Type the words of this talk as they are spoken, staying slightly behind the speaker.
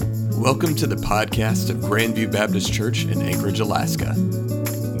Welcome to the podcast of Grandview Baptist Church in Anchorage, Alaska.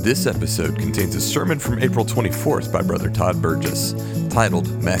 This episode contains a sermon from April 24th by Brother Todd Burgess, titled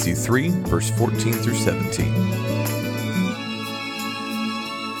Matthew 3, verse 14 through 17.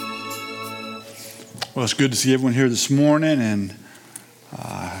 Well, it's good to see everyone here this morning, and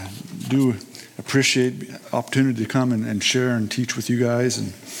do appreciate the opportunity to come and share and teach with you guys.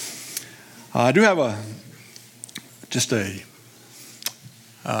 And I do have a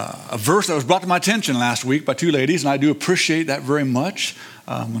verse that was brought to my attention last week by two ladies, and I do appreciate that very much.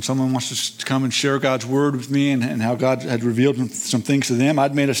 When someone wants to come and share God's word with me and how God had revealed some things to them,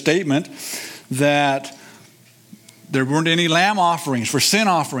 I'd made a statement that there weren't any lamb offerings for sin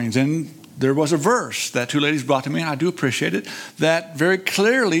offerings, and there was a verse that two ladies brought to me, and I do appreciate it, that very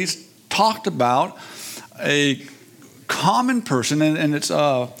clearly talked about a common person, and it's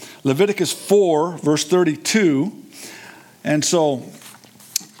Leviticus 4, verse 32. And so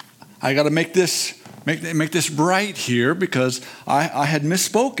I got to make this right here because I had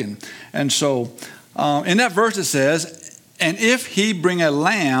misspoken. And so in that verse it says, "And if he bring a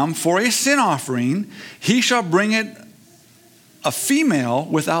lamb for a sin offering, he shall bring it a female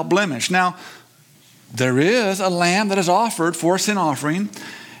without blemish." Now, there is a lamb that is offered for a sin offering,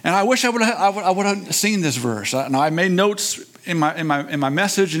 and I wish I would have seen this verse. Now, I made notes in my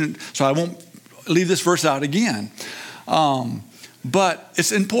message, and so I won't leave this verse out again. But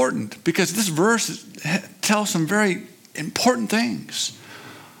it's important because this verse tells some very important things.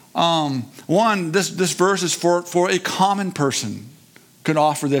 One, this verse is for a common person could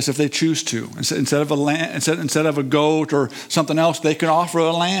offer this if they choose to. Instead of a lamb, instead of a goat or something else, they could offer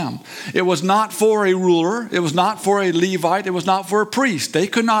a lamb. It was not for a ruler. It was not for a Levite. It was not for a priest. They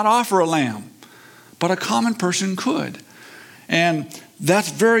could not offer a lamb, but a common person could. And that's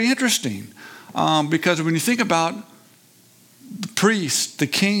very interesting because when you think about the priests, the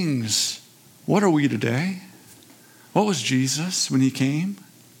kings, what are we today? What was Jesus when he came?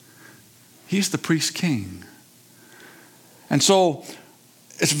 He's the priest king. And so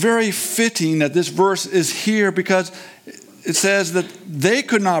it's very fitting that this verse is here because it says that they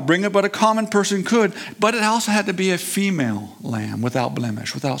could not bring it, but a common person could. But it also had to be a female lamb without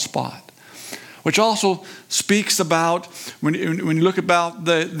blemish, without spot. Which also speaks about, when you look about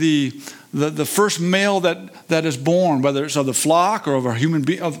the first male that is born, whether it's of the flock or of a human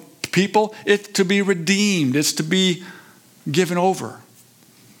being, of people, it's to be redeemed. It's to be given over.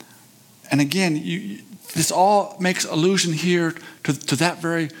 And again, this all makes allusion here to that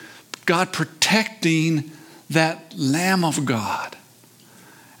very God protecting that Lamb of God.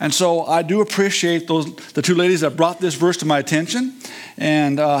 And so I do appreciate the two ladies that brought this verse to my attention,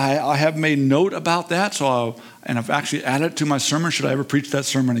 and I have made note about that. And I've actually added it to my sermon. Should I ever preach that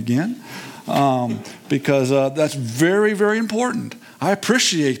sermon again? Because that's very, very important. I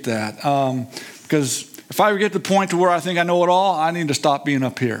appreciate that because if I ever get to the point to where I think I know it all, I need to stop being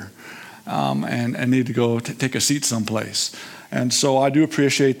up here and need to go take a seat someplace. And so I do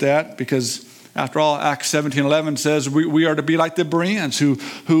appreciate that because, after all, Acts 17:11 says we are to be like the Bereans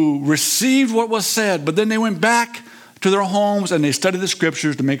who received what was said, but then they went back to their homes and they studied the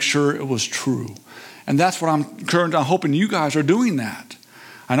scriptures to make sure it was true. And that's what I'm hoping you guys are doing that.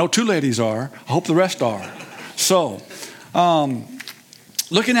 I know two ladies are. I hope the rest are. So,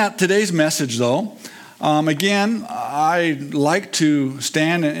 looking at today's message, though, again, I like to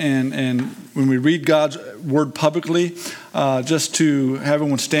stand and when we read God's word publicly, just to have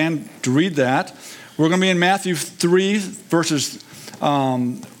everyone stand to read that. We're going to be in Matthew 3, verses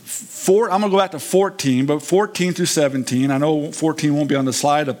 4. I'm going to go back to 14, but 14 through 17. I know 14 won't be on the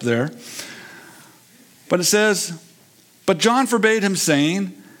slide up there. But it says, "But John forbade him,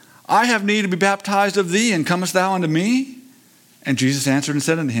 saying, I have need to be baptized of thee, and comest thou unto me? And Jesus answered and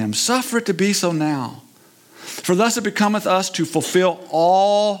said unto him, Suffer it to be so now. For thus it becometh us to fulfill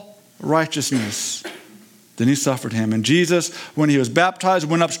all righteousness. Then he suffered him. And Jesus, when he was baptized,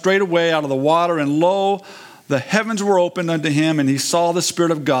 went up straightway out of the water, and lo, the heavens were opened unto him, and he saw the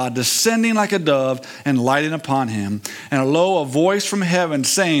Spirit of God descending like a dove and lighting upon him. And lo, a voice from heaven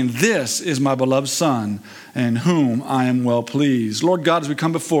saying, This is my beloved Son, in whom I am well pleased." Lord God, as we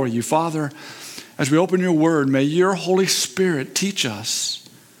come before you, Father, as we open your word, may your Holy Spirit teach us.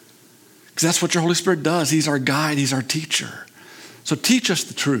 Because that's what your Holy Spirit does. He's our guide. He's our teacher. So teach us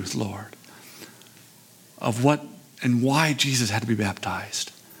the truth, Lord, of what and why Jesus had to be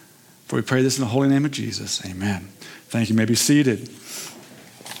baptized. For we pray this in the holy name of Jesus. Amen. Thank you. You may be seated.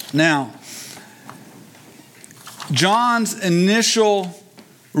 Now, John's initial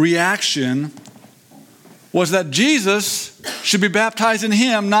reaction was that Jesus should be baptized in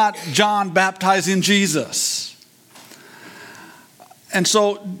him, not John baptizing Jesus. And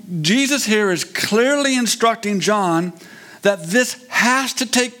so Jesus here is clearly instructing John that this has to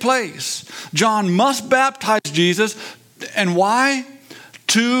take place. John must baptize Jesus. And why?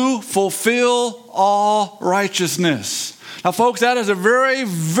 To fulfill all righteousness. Now, folks, that is a very,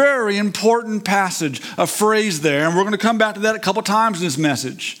 very important passage, a phrase there. And we're going to come back to that a couple times in this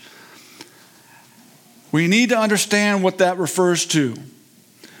message. We need to understand what that refers to.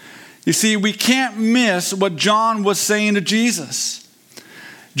 You see, we can't miss what John was saying to Jesus.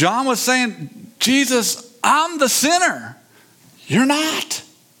 John was saying, Jesus, I'm the sinner. You're not.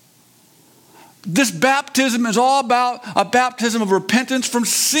 This baptism is all about a baptism of repentance from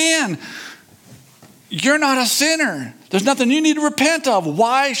sin. You're not a sinner. There's nothing you need to repent of.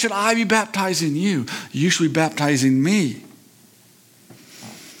 Why should I be baptizing you? You should be baptizing me.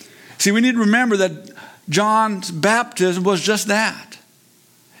 See, we need to remember that John's baptism was just that.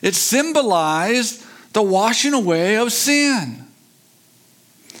 It symbolized the washing away of sin.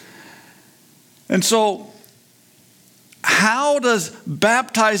 And so, how does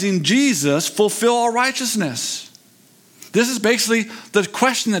baptizing Jesus fulfill all righteousness? This is basically the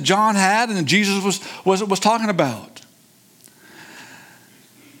question that John had and that Jesus was talking about.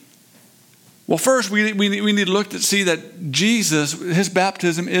 Well, first we need to look to see that Jesus, his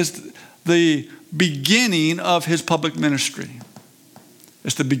baptism is the beginning of his public ministry.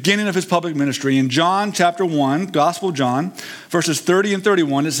 It's the beginning of his public ministry. In John chapter 1, Gospel of John, verses 30 and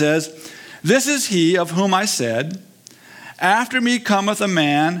 31, it says, "This is he of whom I said, after me cometh a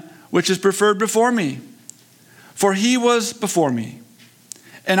man which is preferred before me. For he was before me,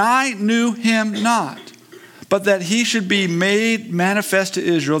 and I knew him not, but that he should be made manifest to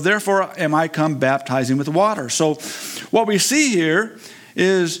Israel. Therefore am I come baptizing with water." So what we see here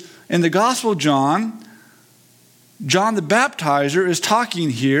is in the Gospel of John, John the Baptizer is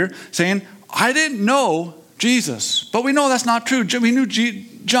talking here saying, I didn't know Jesus. But we know that's not true.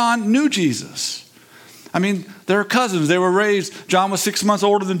 John knew Jesus. I mean, they're cousins. They were raised. John was 6 months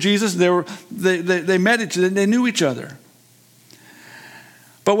older than Jesus. They met each other. They knew each other.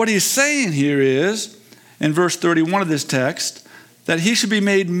 But what he's saying here is, in verse 31 of this text, that he should be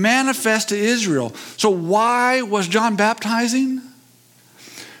made manifest to Israel. So why was John baptizing?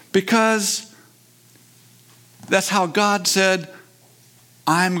 Because that's how God said,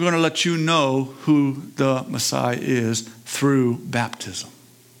 I'm going to let you know who the Messiah is through baptism.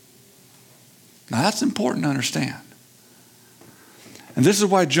 Now that's important to understand. And this is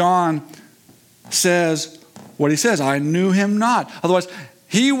why John says what he says, I knew him not. Otherwise,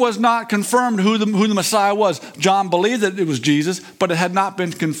 he was not confirmed who the Messiah was. John believed that it was Jesus, but it had not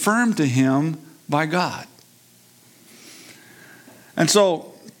been confirmed to him by God. And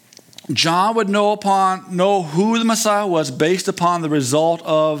so John would know who the Messiah was based upon the result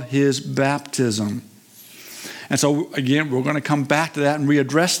of his baptism. And so again, we're going to come back to that and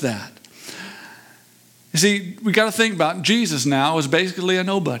readdress that. You see, we got to think about Jesus now as basically a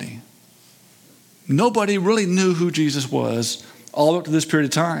nobody. Nobody really knew who Jesus was all up to this period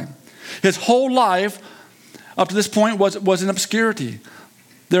of time. His whole life up to this point was in obscurity.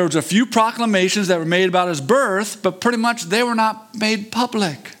 There was a few proclamations that were made about his birth, but pretty much they were not made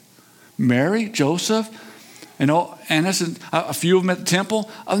public. Mary, Joseph, Annas, and a few of them at the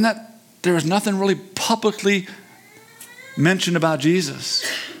temple. Other than that, there was nothing really publicly mentioned about Jesus.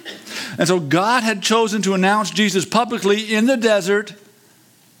 And so God had chosen to announce Jesus publicly in the desert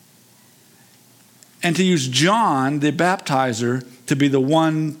and to use John, the baptizer, to be the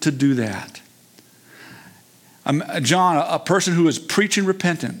one to do that. John, a person who is preaching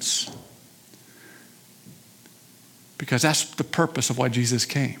repentance. Because that's the purpose of why Jesus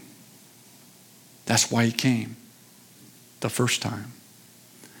came. That's why he came the first time.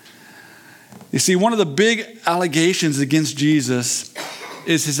 You see, one of the big allegations against Jesus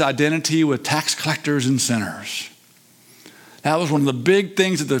is his identity with tax collectors and sinners. That was one of the big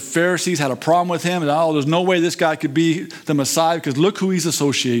things that the Pharisees had a problem with him. And, there's no way this guy could be the Messiah because look who he's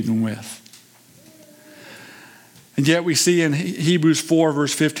associating with. And yet we see in Hebrews 4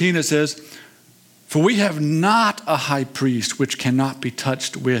 verse 15 it says, "For we have not a high priest which cannot be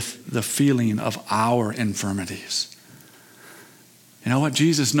touched with the feeling of our infirmities." You know what?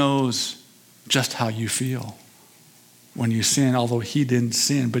 Jesus knows just how you feel when you sin, although he didn't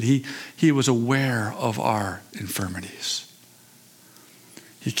sin, but he was aware of our infirmities.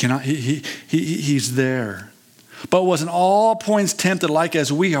 He's there. But was in all points tempted like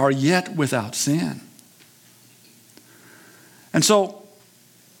as we are, yet without sin. And so,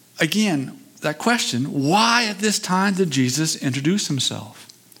 again, that question, why at this time did Jesus introduce himself?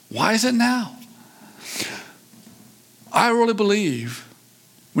 Why is it now? I really believe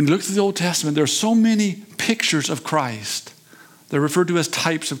when you look through the Old Testament, there are so many pictures of Christ They're referred to as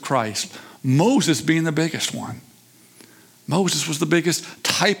types of Christ. Moses being the biggest one. Moses was the biggest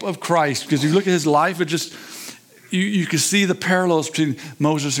type of Christ because you look at his life, it just, you can see the parallels between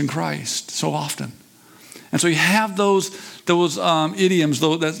Moses and Christ so often. And so you have those idioms,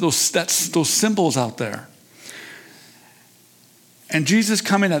 those symbols out there. And Jesus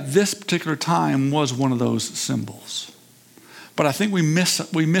coming at this particular time was one of those symbols. But I think we miss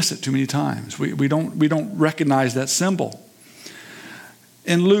it too many times. We don't recognize that symbol.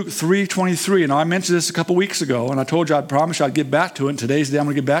 In Luke 3:23, and I mentioned this a couple weeks ago, and I told you I promised you I'd get back to it, and today's the day I'm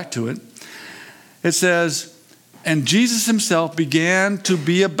going to get back to it. It says, and Jesus himself began to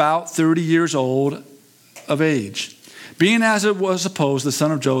be about 30 years old of age, being as it was supposed the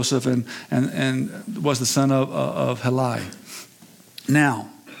son of Joseph and was the son of Heli. Now,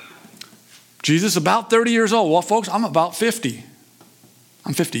 Jesus about 30 years old. Well, folks, I'm about 50.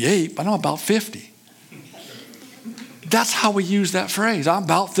 I'm 58, but I'm about 50. That's how we use that phrase. I'm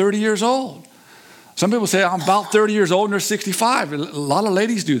about 30 years old. Some people say I'm about 30 years old and they're 65. A lot of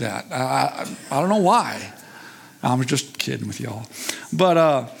ladies do that. I don't know why. I'm just kidding with y'all. But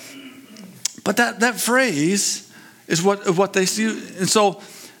that phrase is what they see. And so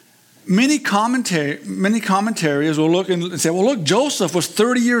many commentaries will look and say, well, look, Joseph was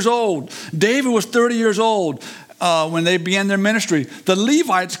 30 years old. David was 30 years old when they began their ministry. The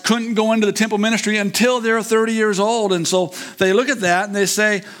Levites couldn't go into the temple ministry until they were 30 years old. And so they look at that and they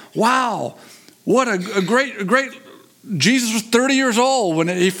say, wow, what a great, Jesus was 30 years old when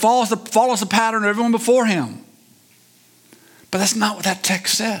he follows the pattern of everyone before him. But that's not what that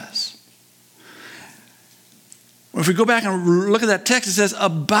text says. If we go back and look at that text, it says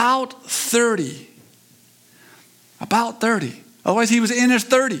about 30. About 30. Otherwise, he was in his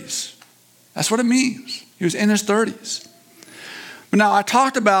 30s. That's what it means. He was in his 30s. But now, I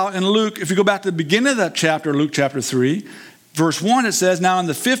talked about in Luke, if you go back to the beginning of that chapter, Luke chapter 3, verse 1, it says, now in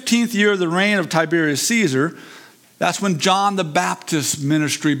the 15th year of the reign of Tiberius Caesar, that's when John the Baptist's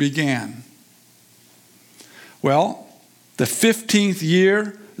ministry began. Well, the 15th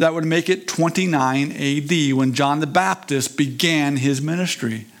year, that would make it 29 AD when John the Baptist began his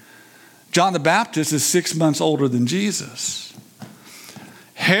ministry. John the Baptist is 6 months older than Jesus.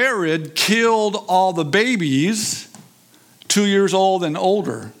 Herod killed all the babies 2 years old and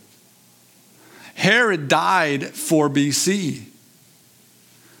older. Herod died 4 BC.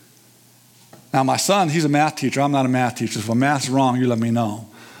 Now my son, he's a math teacher. I'm not a math teacher. So if math's wrong, you let me know.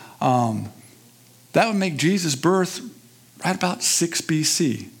 That would make Jesus' birth right about 6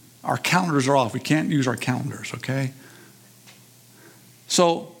 BC. Our calendars are off. We can't use our calendars, okay?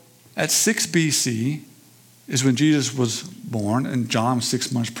 So at 6 BC is when Jesus was born, and John was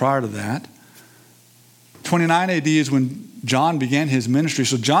 6 months prior to that. 29 AD is when John began his ministry.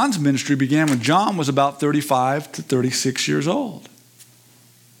 So John's ministry began when John was about 35 to 36 years old.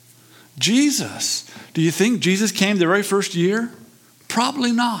 Jesus, do you think Jesus came the very first year?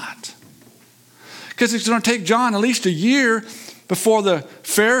 Probably not. Because it's going to take John at least a year before the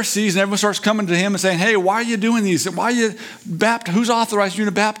Pharisees and everyone starts coming to him and saying, hey, why are you doing these? Why are you who's authorizing you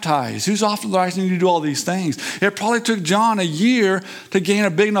to baptize? Who's authorizing you to do all these things? It probably took John a year to gain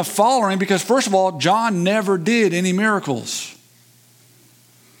a big enough following because, first of all, John never did any miracles.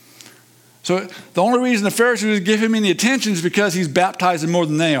 So the only reason the Pharisees would give him any attention is because he's baptizing more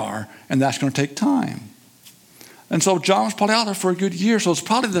than they are, and that's going to take time. And so John was probably out there for a good year. So it's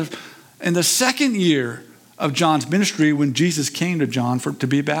probably in the second year of John's ministry when Jesus came to John to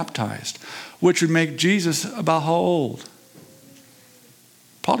be baptized, which would make Jesus about how old?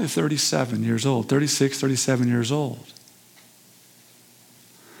 Probably 37 years old, 36, 37 years old.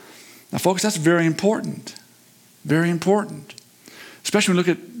 Now, folks, that's very important. Very important. Especially when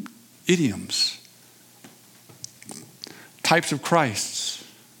we look at idioms, types of Christs.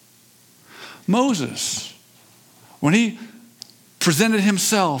 Moses, when he presented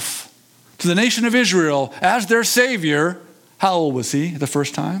himself to the nation of Israel as their Savior, how old was he the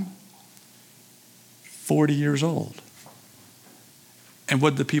first time? 40 years old. And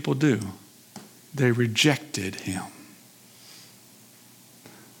what did the people do? They rejected him.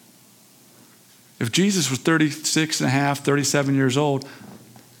 If Jesus was 36 and a half, 37 years old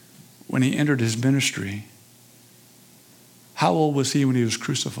when he entered his ministry, how old was he when he was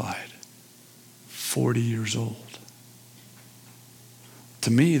crucified? 40 years old. To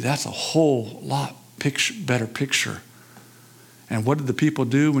me, that's a whole lot better picture. And what did the people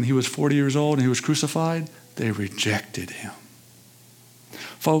do when he was 40 years old and he was crucified? They rejected him.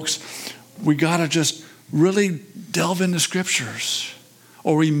 Folks, we got to just really delve into scriptures,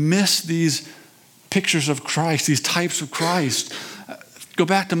 or we miss these pictures of Christ, these types of Christ. Go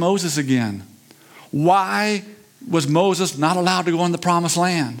back to Moses again. Why was Moses not allowed to go in the promised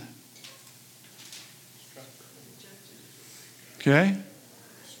land? Okay?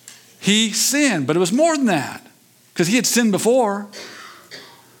 He sinned, but it was more than that, because he had sinned before.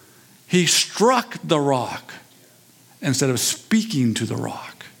 He struck the rock instead of speaking to the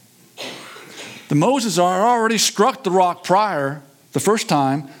rock. The Moses had already struck the rock prior, the first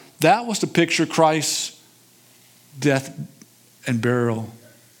time. That was to picture Christ's death and burial.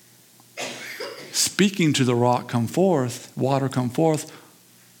 Speaking to the rock come forth, water come forth,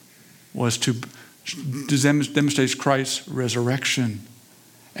 was to demonstrate Christ's resurrection.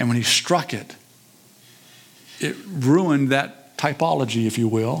 And when he struck it, it ruined that typology, if you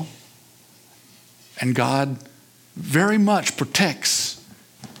will. And God very much protects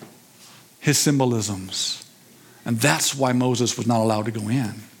his symbolisms. And that's why Moses was not allowed to go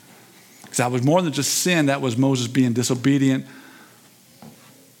in. Because that was more than just sin. That was Moses being disobedient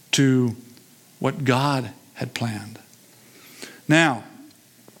to what God had planned. Now,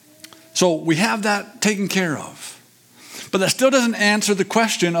 so we have that taken care of. But that still doesn't answer the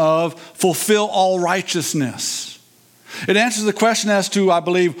question of fulfill all righteousness. It answers the question as to, I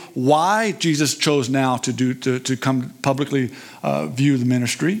believe, why Jesus chose now to come publicly view the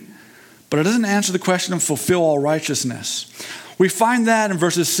ministry. But it doesn't answer the question of fulfill all righteousness. We find that in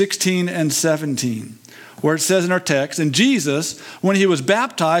verses 16 and 17, where it says in our text, and Jesus, when he was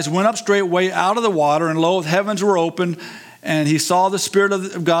baptized, went up straightway out of the water, and lo, the heavens were opened, and he saw the Spirit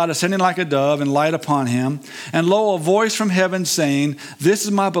of God ascending like a dove and light upon him. And lo, a voice from heaven saying, this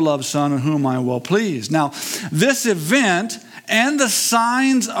is my beloved Son, in whom I am well pleased. Now, this event and the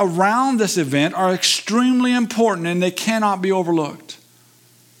signs around this event are extremely important, and they cannot be overlooked.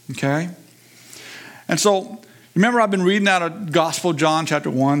 Okay? And so, remember I've been reading out of Gospel of John chapter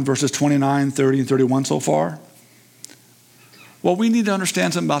 1, verses 29, 30, and 31 so far? Well, we need to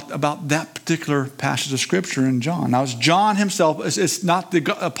understand something about that particular passage of Scripture in John. Now, it's John himself. It's not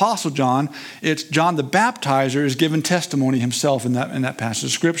the Apostle John. It's John the Baptizer is giving testimony himself in that passage of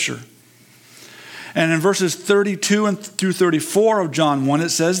Scripture. And in verses 32 through 34 of John 1, it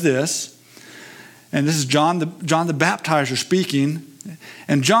says this. And this is John the Baptizer speaking.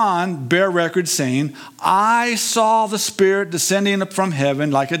 And John bare record saying, I saw the Spirit descending from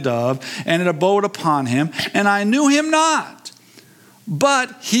heaven like a dove, and it abode upon him, and I knew him not.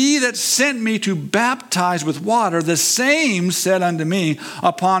 But he that sent me to baptize with water, the same said unto me,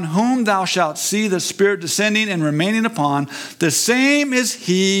 upon whom thou shalt see the Spirit descending and remaining upon, the same is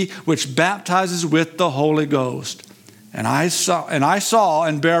he which baptizes with the Holy Ghost. And I saw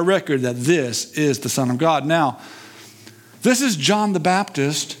and bear record that this is the Son of God. Now, this is John the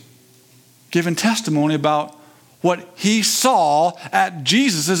Baptist giving testimony about what he saw at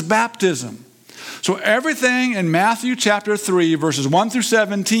Jesus' baptism. So everything in Matthew chapter 3, verses 1 through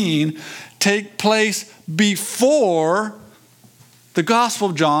 17, take place before the Gospel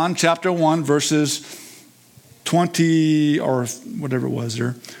of John, chapter 1, verses 20, or whatever it was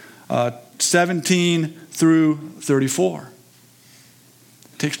there, 17 through 34.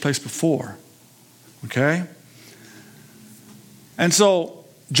 It takes place before. Okay? And so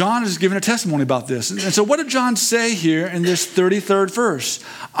John is giving a testimony about this. And so what did John say here in this 33rd verse?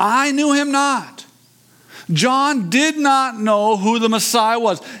 I knew him not. John did not know who the Messiah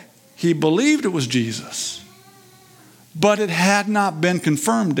was. He believed it was Jesus, but it had not been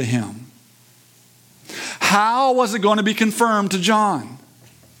confirmed to him. How was it going to be confirmed to John?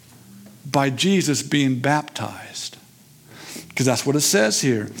 By Jesus being baptized. Because that's what it says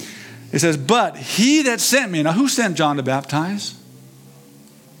here. It says, but he that sent me. Now, who sent John to baptize?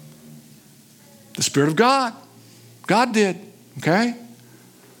 The Spirit of God. God did. Okay?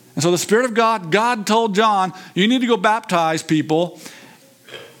 And so the Spirit of God told John, you need to go baptize people,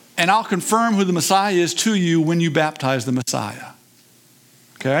 and I'll confirm who the Messiah is to you when you baptize the Messiah.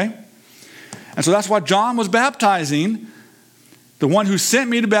 Okay? And so that's why John was baptizing. The one who sent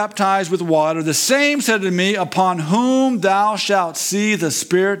me to baptize with water, the same said to me, upon whom thou shalt see the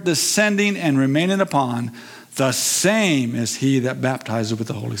Spirit descending and remaining upon, the same is he that baptizes with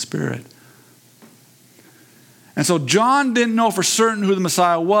the Holy Spirit. And so John didn't know for certain who the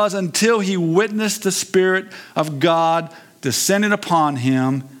Messiah was until he witnessed the Spirit of God descending upon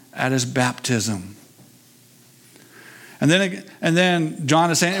him at his baptism. And then John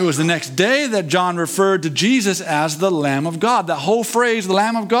is saying it was the next day that John referred to Jesus as the Lamb of God. That whole phrase, the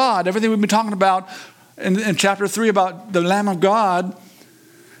Lamb of God, everything we've been talking about in chapter 3 about the Lamb of God,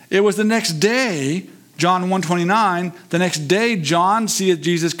 it was the next day, John 1:29, the next day John seeth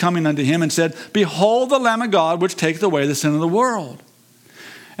Jesus coming unto him and said, behold the Lamb of God which taketh away the sin of the world.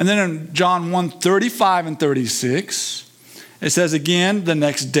 And then in John 1:35 and 36, it says again the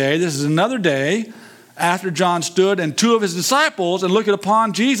next day, this is another day, after John stood, and two of his disciples, and looking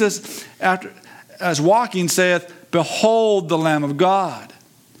upon Jesus as walking, saith, Behold the Lamb of God.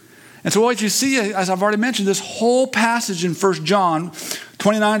 And so what you see, as I've already mentioned, this whole passage in 1 John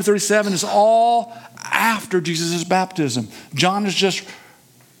 29 to 37 is all after Jesus' baptism. John is just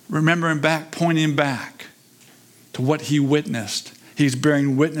remembering back, pointing back to what he witnessed. He's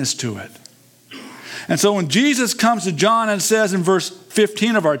bearing witness to it. And so when Jesus comes to John and says in verse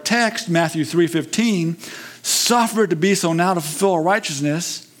 15 of our text, Matthew 3:15, suffer it to be so now to fulfill our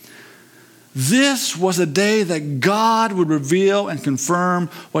righteousness, this was a day that God would reveal and confirm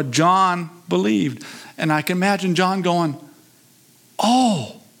what John believed. And I can imagine John going,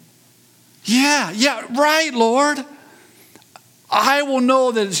 oh, yeah, right, Lord. I will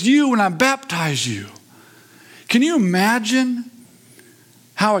know that it's you when I baptize you. Can you imagine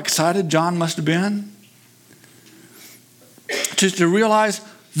how excited John must have been? Just to realize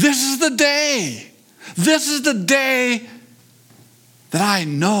this is the day. This is the day that I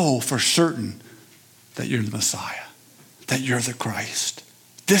know for certain that you're the Messiah, that you're the Christ.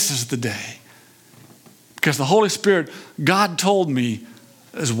 This is the day. Because the Holy Spirit, God told me,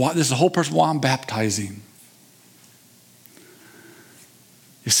 this is the whole person why I'm baptizing.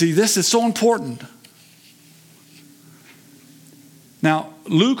 You see, this is so important. Now,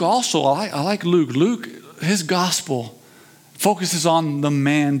 Luke also, I like Luke. Luke, his gospel focuses on the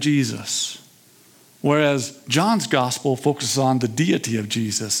man Jesus, whereas John's gospel focuses on the deity of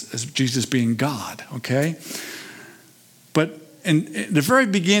Jesus, as Jesus being God, okay? But in the very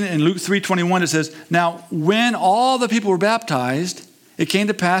beginning, in Luke 3:21, it says, Now, when all the people were baptized, it came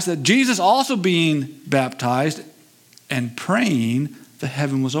to pass that Jesus also being baptized and praying, the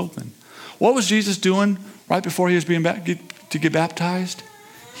heaven was open. What was Jesus doing right before he was being to get baptized?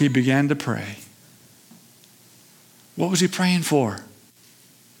 He began to pray. What was he praying for?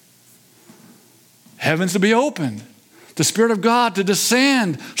 Heavens to be opened, the Spirit of God to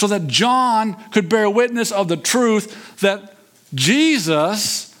descend so that John could bear witness of the truth that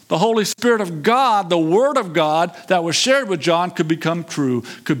Jesus, the Holy Spirit of God, the Word of God that was shared with John could become true,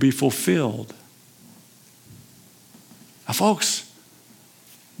 could be fulfilled. Now, folks,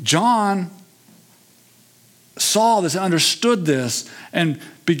 John saw this, understood this, and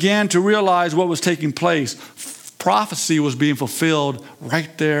began to realize what was taking place. Prophecy was being fulfilled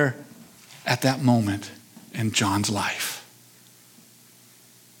right there at that moment in John's life.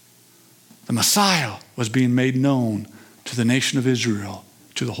 The Messiah was being made known to the nation of Israel,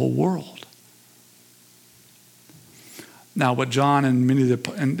 to the whole world. Now, what John and many of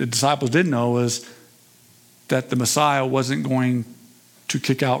the disciples didn't know was that the Messiah wasn't going to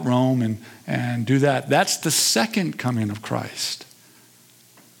kick out Rome and do that. That's the second coming of Christ,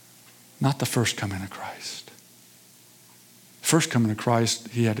 not the first coming of Christ. First coming of Christ,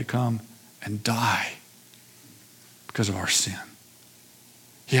 he had to come and die because of our sin.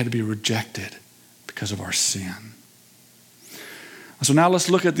 He had to be rejected because of our sin. So now let's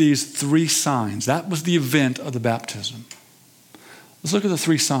look at these three signs. That was the event of the baptism. Let's look at the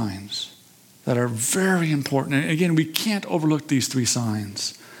three signs that are very important. And again, we can't overlook these three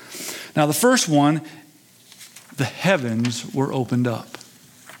signs. Now, the first one, the heavens were opened up.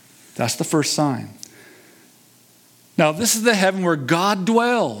 That's the first sign. Now, this is the heaven where God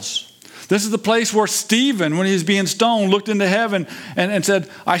dwells. This is the place where Stephen, when he was being stoned, looked into heaven and said,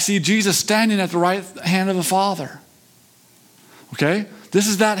 I see Jesus standing at the right hand of the Father. Okay? This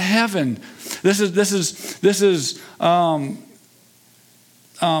is that heaven.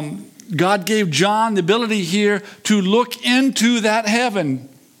 God gave John the ability here to look into that heaven.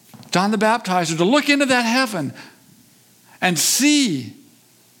 John the Baptizer, to look into that heaven and see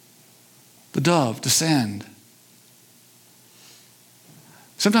the dove descend.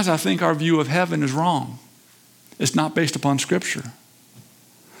 Sometimes I think our view of heaven is wrong. It's not based upon Scripture.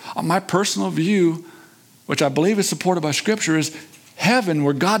 My personal view, which I believe is supported by Scripture, is heaven,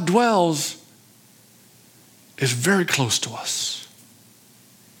 where God dwells, is very close to us.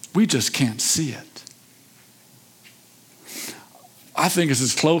 We just can't see it. I think it's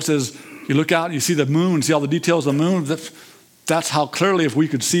as close as you look out and you see the moon, see all the details of the moon. That's how clearly, if we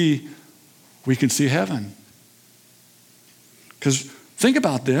can see heaven. Because think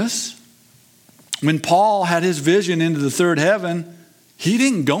about this. When Paul had his vision into the third heaven, he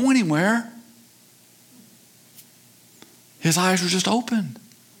didn't go anywhere. His eyes were just opened.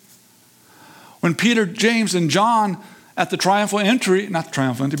 When Peter, James, and John at the triumphal entry, not the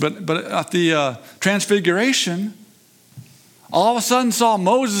triumphal entry, but at the transfiguration, all of a sudden saw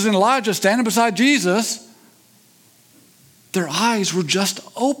Moses and Elijah standing beside Jesus, their eyes were just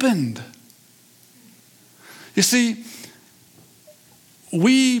opened. You see,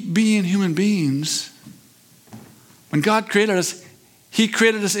 we being human beings When God created us, he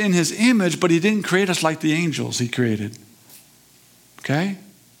created us in his image, but he didn't create us like the angels he created. Okay?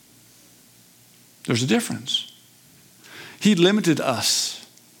 There's a difference. He limited us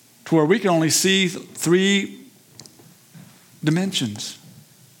to where we can only see 3 dimensions.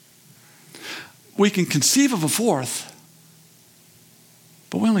 We can conceive of a 4th,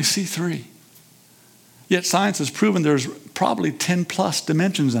 but we only see 3. Yet science has proven there's probably 10 plus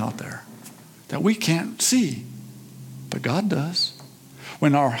dimensions out there that we can't see, but God does.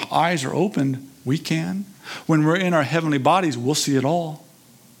 When our eyes are opened, we can. When we're in our heavenly bodies, we'll see it all.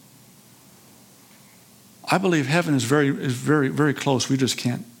 I believe heaven is very, very close. We just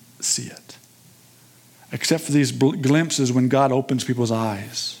can't see it. Except for these glimpses when God opens people's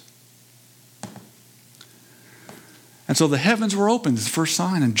eyes. And so the heavens were opened, the first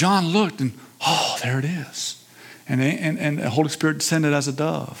sign, and John looked and, oh, there it is. And the Holy Spirit descended as a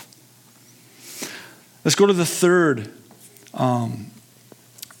dove. Let's go to the third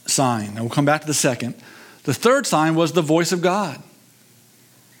sign. And we'll come back to the second. The third sign was the voice of God.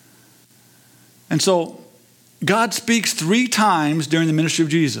 And so God speaks 3 times during the ministry of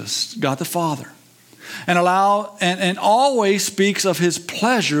Jesus, God the Father, and always speaks of his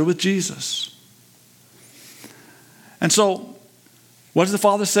pleasure with Jesus. And so, what does the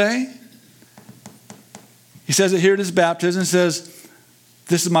Father say? He says it here at his baptism. He says,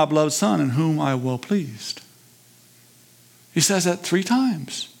 "This is my beloved Son in whom I am well pleased." He says that 3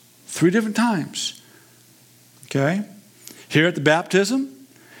 times. 3 different times. Okay? Here at the baptism.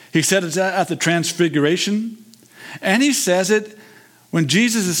 He said it at the transfiguration. And he says it when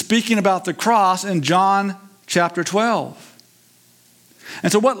Jesus is speaking about the cross in John chapter 12.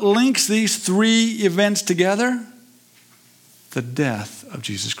 And so what links these 3 events together? The death of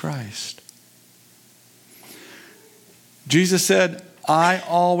Jesus Christ. Jesus said, "I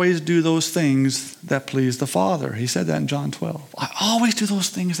always do those things that please the Father." He said that in John 12. I always do those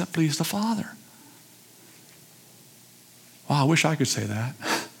things that please the Father. Wow, I wish I could say that.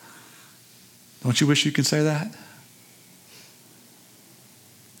 Don't you wish you could say that?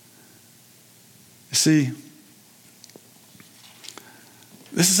 You see,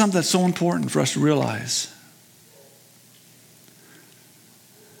 this is something that's so important for us to realize.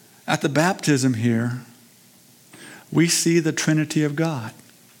 At the baptism here, we see the Trinity of God.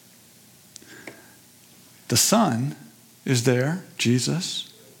 The Son is there, Jesus,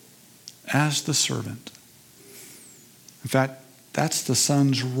 as the servant. In fact, that's the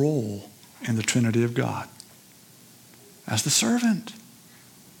Son's role in the Trinity of God, as the servant.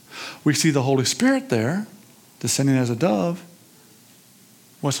 We see the Holy Spirit there, descending as a dove.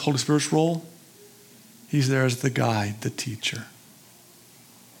 What's the Holy Spirit's role? He's there as the guide, the teacher.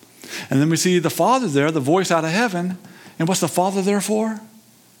 And then we see the Father there, the voice out of heaven. And what's the Father there for?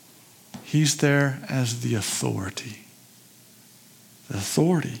 He's there as the authority. The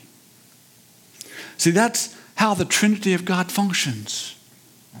authority. See, that's how the Trinity of God functions.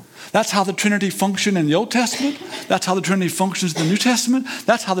 That's how the Trinity functioned in the Old Testament. That's how the Trinity functions in the New Testament.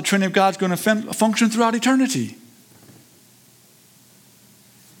 That's how the Trinity of God is going to function throughout eternity.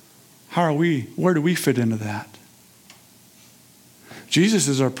 Where do we fit into that? Jesus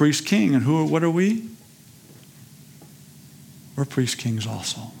is our priest king, and what are we? We're priest kings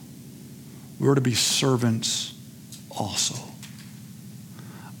also. We're to be servants also.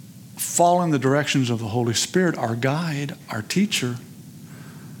 Following the directions of the Holy Spirit, our guide, our teacher,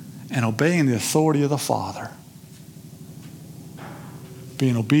 and obeying the authority of the Father.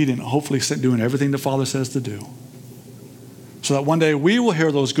 Being obedient, hopefully doing everything the Father says to do. So that one day we will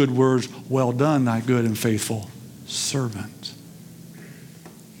hear those good words, "Well done, thy good and faithful servant."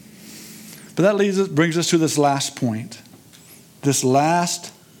 But that brings us to this last point. This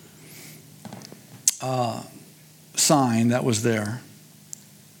last sign that was there.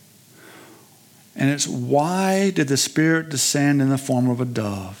 And it's, why did the Spirit descend in the form of a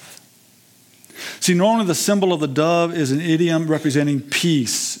dove? See, normally the symbol of the dove is an idiom representing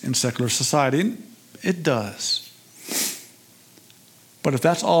peace in secular society. It does. But if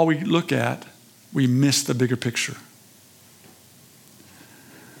that's all we look at, we miss the bigger picture.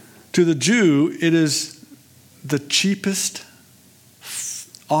 To the Jew, it is the cheapest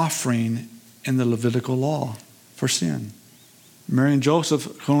offering in the Levitical law for sin. Mary and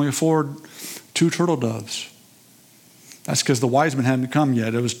Joseph could only afford 2 turtle doves. That's because the wise men hadn't come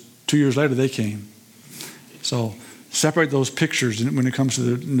yet. It was 2 years later they came. So separate those pictures when it comes to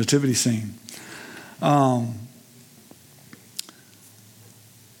the nativity scene. And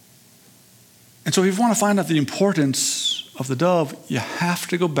so if you want to find out the importance of the dove, you have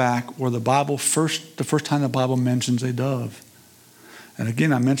to go back where the first time the Bible mentions a dove. And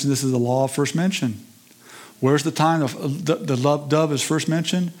again, I mentioned this is the law of first mention. Where's the time the dove is first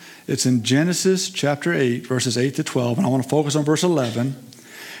mentioned? It's in Genesis chapter 8, verses 8 to 12. And I want to focus on verse 11.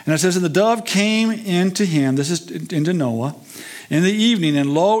 And it says, and the dove came into him, this is into Noah, in the evening,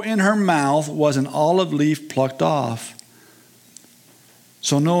 and lo, in her mouth was an olive leaf plucked off.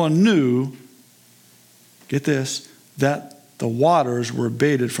 So Noah knew, get this, that the waters were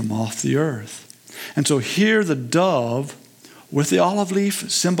abated from off the earth. And so here the dove with the olive leaf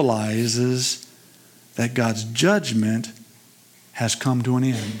symbolizes that God's judgment has come to an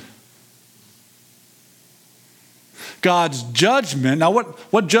end. God's judgment, now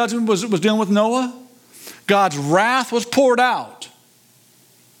what judgment was dealing with Noah? God's wrath was poured out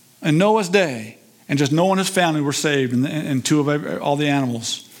in Noah's day. And just Noah and his family were saved, and two of all the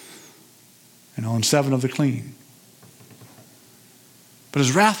animals, and 7 of the clean. But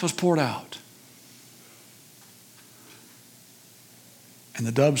his wrath was poured out. And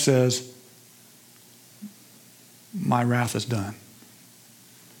the dove says, my wrath is done.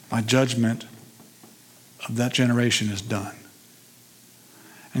 My judgment of that generation is done.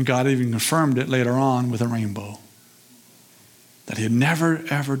 And God even confirmed it later on with a rainbow. That he'd never,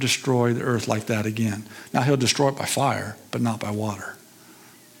 ever destroy the earth like that again. Now he'll destroy it by fire, but not by water.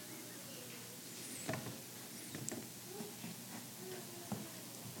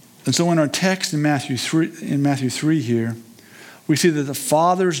 And so in our text in Matthew 3 here, we see that the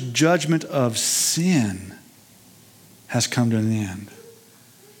Father's judgment of sin has come to an end.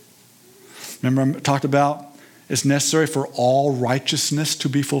 Remember I talked about it's necessary for all righteousness to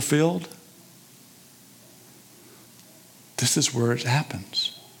be fulfilled? This is where it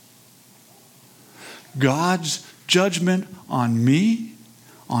happens. God's judgment on me,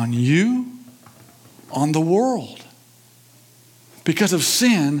 on you, on the world, because of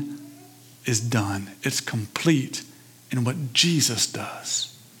sin, is done. It's complete in what Jesus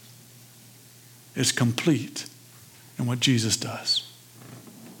does. It's complete in what Jesus does.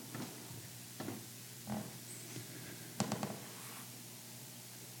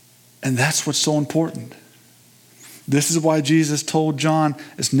 And that's what's so important. This is why Jesus told John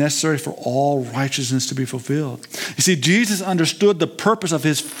it's necessary for all righteousness to be fulfilled. You see, Jesus understood the purpose of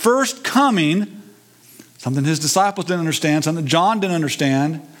his first coming, something his disciples didn't understand, something John didn't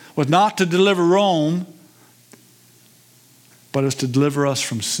understand, was not to deliver Rome, but it was to deliver us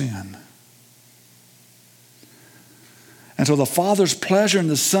from sin. And so the Father's pleasure in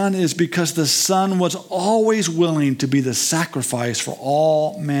the Son is because the Son was always willing to be the sacrifice for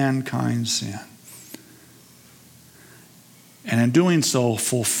all mankind's sin. And in doing so,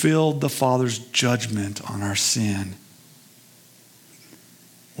 fulfilled the Father's judgment on our sin,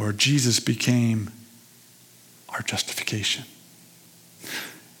 where Jesus became our justification.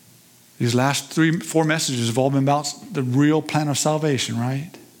 These last 4 messages have all been about the real plan of salvation,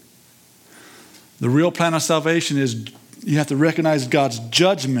 right? The real plan of salvation is you have to recognize God's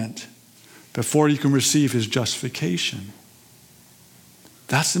judgment before you can receive his justification.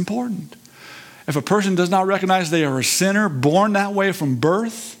 That's important. If a person does not recognize they are a sinner, born that way from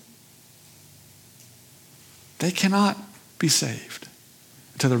birth, they cannot be saved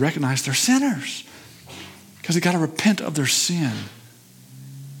until they recognize they're sinners. Because they've got to repent of their sin.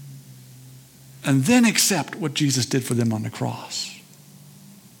 And then accept what Jesus did for them on the cross.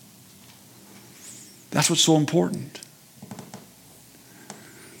 That's what's so important.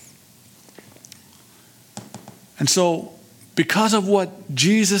 And so, because of what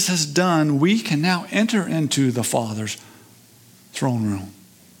Jesus has done, we can now enter into the Father's throne room.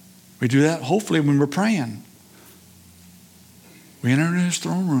 We do that hopefully when we're praying. We enter into his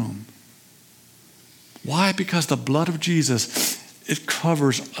throne room. Why? Because the blood of Jesus, it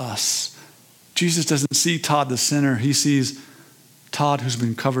covers us. Jesus doesn't see Todd the sinner. He sees Todd who's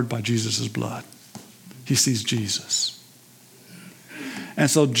been covered by Jesus' blood. He sees Jesus. And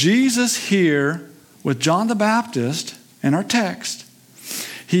so Jesus here with John the Baptist in our text,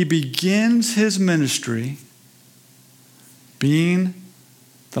 he begins his ministry being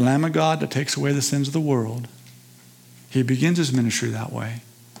the Lamb of God that takes away the sins of the world. He begins his ministry that way.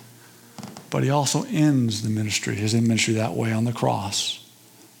 But he also ends his ministry that way on the cross.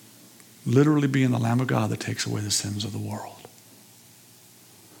 Literally being the Lamb of God that takes away the sins of the world.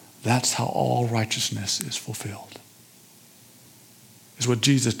 That's how all righteousness is fulfilled. It's what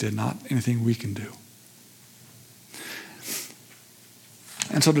Jesus did, not anything we can do.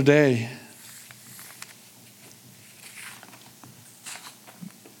 And so today,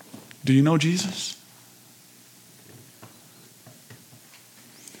 do you know Jesus?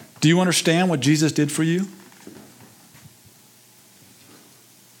 Do you understand what Jesus did for you?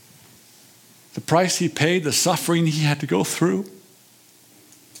 The price he paid, the suffering he had to go through.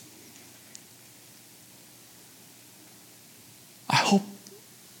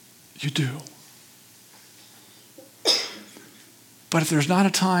 You do. But if there's not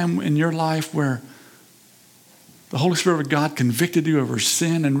a time in your life where the Holy Spirit of God convicted you of your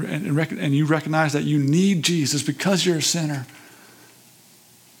sin and you recognize that you need Jesus because you're a sinner,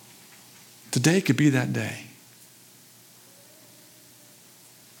 today could be that day.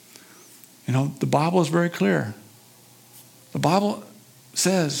 You know, the Bible is very clear. The Bible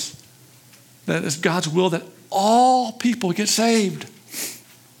says that it's God's will that all people get saved.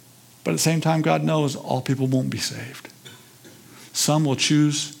 But at the same time, God knows all people won't be saved. Some will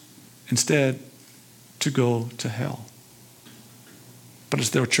choose instead to go to hell. But it's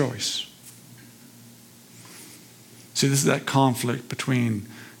their choice. See, this is that conflict between,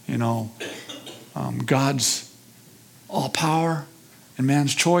 God's all power and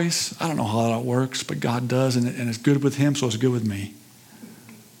man's choice. I don't know how that works, but God does, and it's good with him, so it's good with me.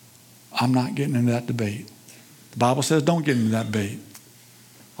 I'm not getting into that debate. The Bible says don't get into that debate.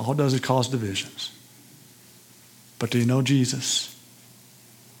 All it does is cause divisions. But do you know Jesus?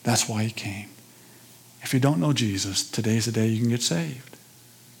 That's why he came. If you don't know Jesus, today's the day you can get saved.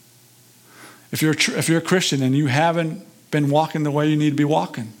 If you're a Christian and you haven't been walking the way you need to be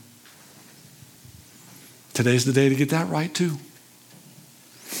walking, today's the day to get that right too.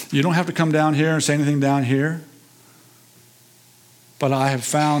 You don't have to come down here and say anything down here. But I have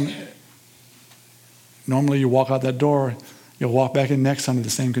found, normally you walk out that door, you'll walk back in next Sunday the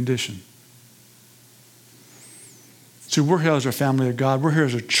same condition. See, we're here as a family of God. We're here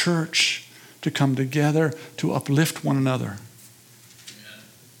as a church to come together to uplift one another,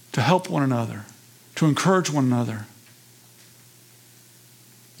 to help one another, to encourage one another.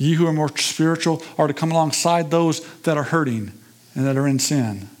 Ye who are more spiritual are to come alongside those that are hurting and that are in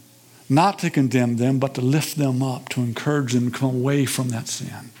sin. Not to condemn them, but to lift them up, to encourage them to come away from that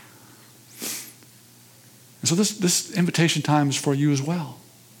sin. And so this invitation time is for you as well.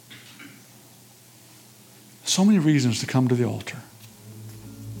 So many reasons to come to the altar.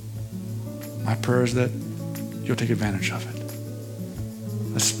 My prayer is that you'll take advantage of it.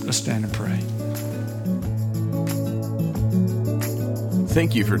 Let's stand and pray.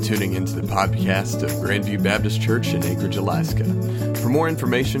 Thank you for tuning into the podcast of Grandview Baptist Church in Anchorage, Alaska. For more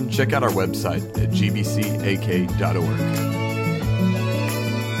information, check out our website at gbcak.org.